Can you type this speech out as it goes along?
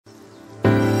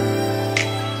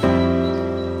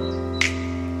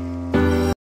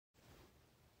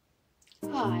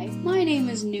Hi, my name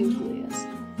is Nucleus.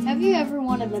 Have you ever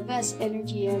wanted the best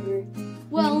energy ever?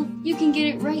 Well, you can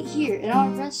get it right here in our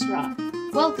restaurant.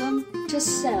 Welcome to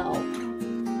Cell,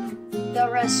 the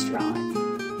restaurant.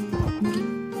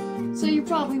 So you're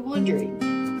probably wondering,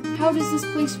 how does this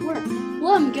place work?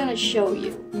 Well, I'm gonna show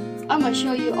you. I'm gonna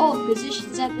show you all the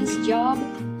positions at this job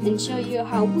and show you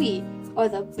how we are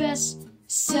the best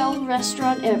Cell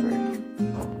restaurant ever.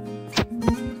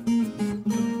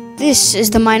 This is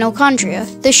the mitochondria,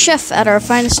 the chef at our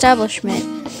fine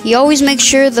establishment. He always makes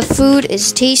sure the food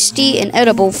is tasty and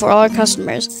edible for all our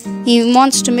customers. He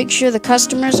wants to make sure the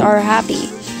customers are happy.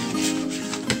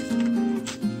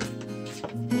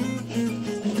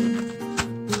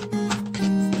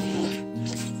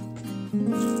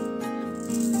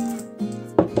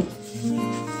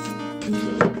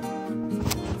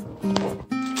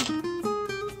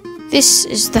 This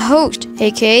is the host,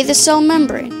 aka the cell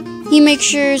membrane. He makes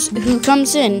sure who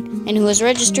comes in, and who is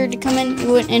registered to come in,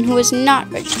 and who is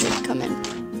not registered to come in.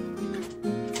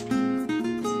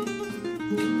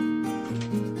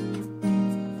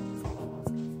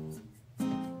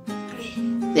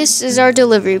 This is our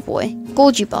delivery boy,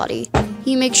 Golgi Body.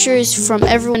 He makes sure from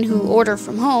everyone who order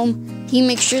from home, he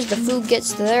makes sure the food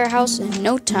gets to their house in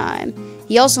no time.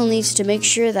 He also needs to make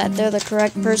sure that they're the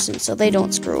correct person so they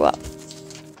don't screw up.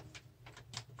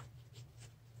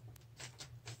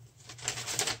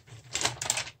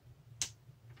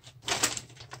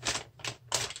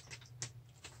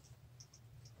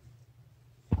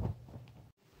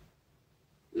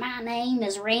 My name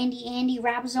is Randy Andy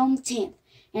Ribosome the 10th,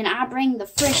 and I bring the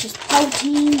freshest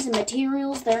proteins and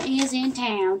materials there is in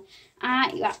town.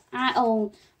 I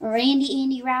own Randy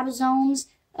Andy Ribosome's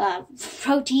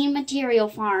protein material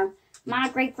farm. My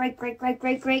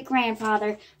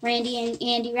great-great-great-great-great-great-grandfather, Randy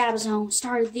Andy Ribosome,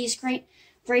 started this great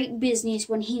business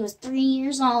when he was 3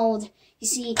 years old. You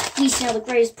see, we sell the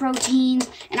greatest proteins,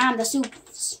 and I'm the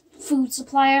food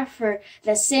supplier for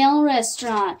the Cell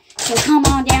restaurant. So come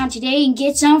on down today and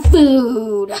get some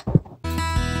food.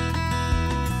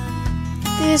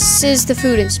 This is the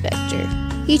food inspector.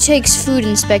 He takes food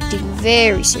inspecting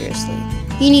very seriously.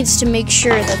 He needs to make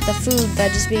sure that the food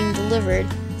that is being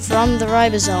delivered from the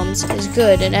ribosomes is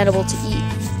good and edible to eat.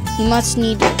 He must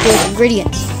need good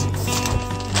ingredients.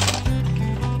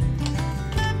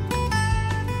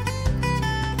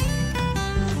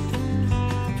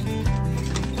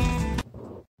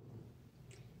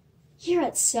 Here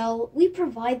at Cell, we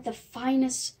provide the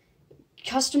finest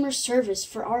customer service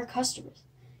for our customers.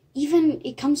 Even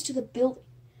it comes to the building.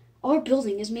 Our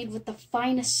building is made with the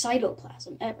finest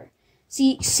cytoplasm ever.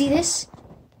 See this?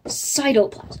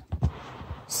 Cytoplasm.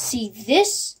 See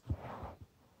this?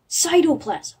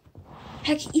 Cytoplasm.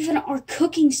 Heck, even our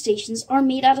cooking stations are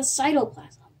made out of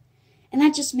cytoplasm. And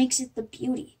that just makes it the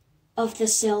beauty of the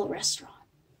Cell restaurant.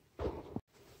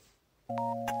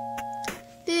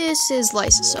 This is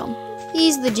Lysosome.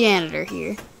 He's the janitor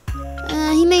here.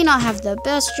 He may not have the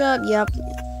best job,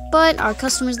 but our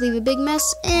customers leave a big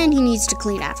mess, and he needs to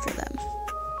clean after them.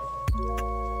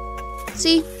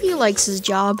 See, he likes his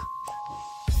job.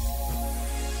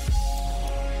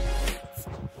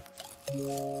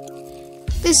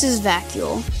 This is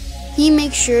Vacuole. He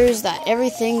makes sure that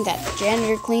everything that the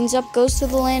janitor cleans up goes to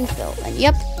the landfill, and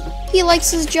he likes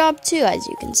his job too, as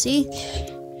you can see.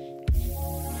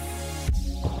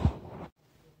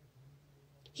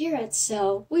 Here at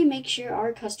Cell, we make sure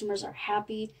our customers are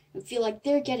happy and feel like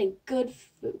they're getting good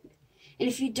food. And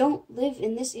if you don't live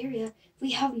in this area,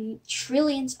 we have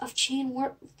trillions of chain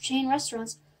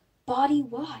restaurants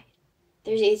body-wide.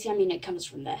 It comes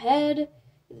from the head,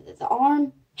 the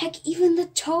arm, heck, even the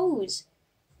toes.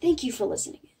 Thank you for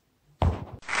listening.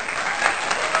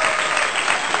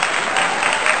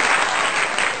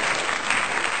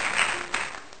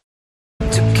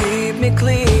 To keep me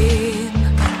clean.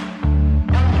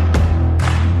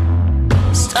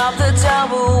 Stop the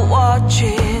devil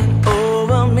watching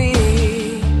over me.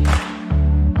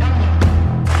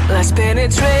 Let's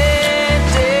penetrate.